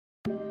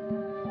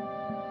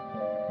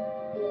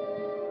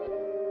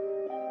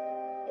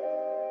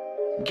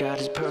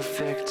God is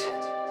perfect,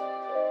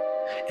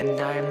 and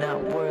I am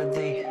not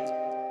worthy.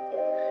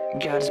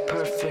 God is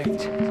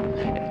perfect,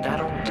 and I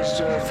don't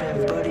deserve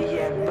Him, but He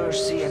had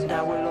mercy, and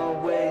I will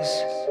always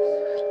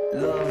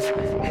love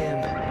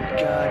Him.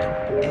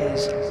 God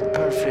is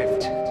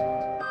perfect.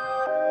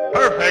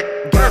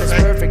 God is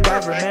perfect. I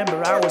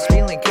remember I was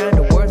feeling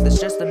kinda worthless,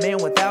 just a man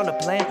without a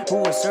plan who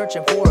was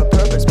searching for a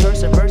purpose.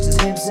 Person versus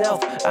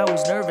himself. I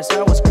was nervous,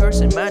 I was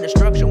cursing. My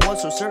destruction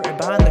was so certain.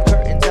 Behind the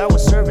curtains I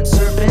was serving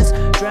serpents,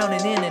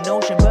 drowning in an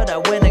ocean, but I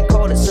went and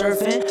called it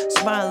surfing.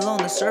 Smile on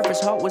the surface,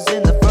 heart was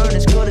in the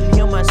furnace. Couldn't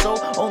heal my soul,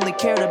 only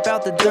cared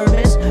about the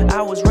dermis.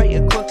 I was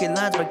writing crooked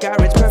lines, but God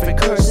writes perfect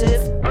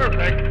cursive.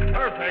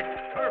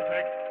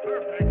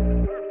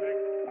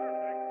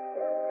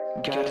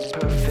 God is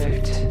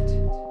perfect,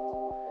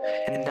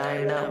 and I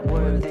am not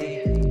worthy.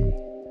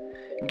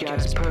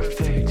 God is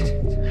perfect,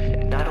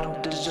 and I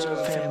don't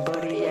deserve Him,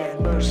 but He had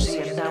mercy,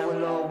 and I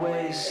will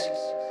always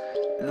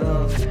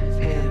love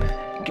Him.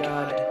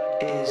 God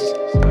is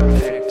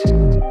perfect.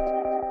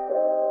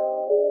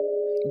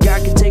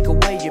 God can take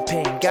away your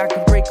pain, God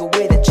can break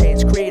away the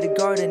chains, create a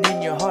garden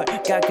in your heart,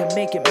 God can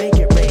make it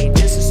rain.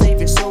 Just to save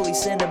your soul, He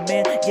sent a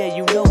man, yeah,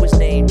 you know His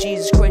name.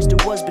 Jesus Christ, who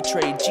was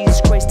betrayed,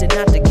 Jesus Christ did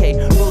not decay,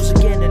 rose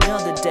again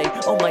another day.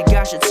 Oh my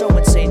gosh, it's so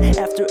insane.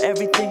 After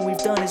everything we've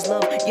done, His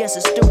love, yes,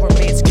 it still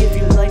remains. Give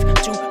your life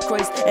to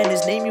Christ, and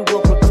His name you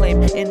will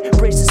proclaim.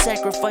 Embrace the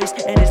sacrifice,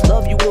 and His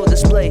love you will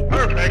display.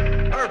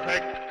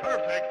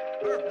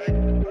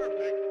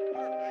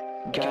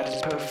 God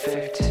is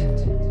perfect,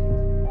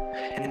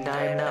 and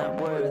I am not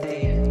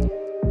worthy.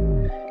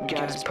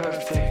 God is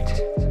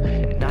perfect,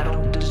 and I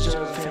don't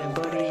deserve Him,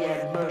 but He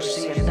had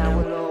mercy, and I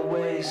will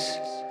always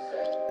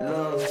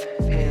love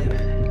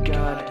Him.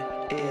 God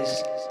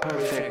is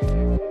perfect.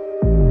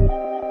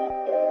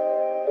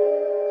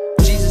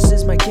 Jesus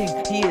is my King,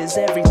 He is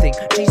everything.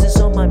 Jesus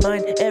on my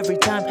mind every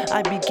time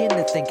I begin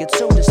to think. It's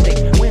so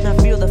distinct when I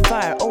feel the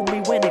fire, oh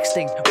me when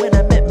extinct. When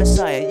I met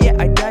Messiah, yeah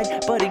I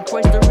died, but in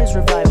Christ there is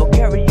revival.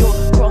 Carry your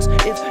cross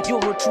if you're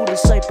a true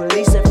disciple.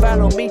 He said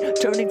follow me,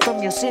 turning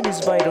from your sin is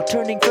vital.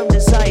 Turning from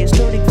desires,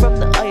 turning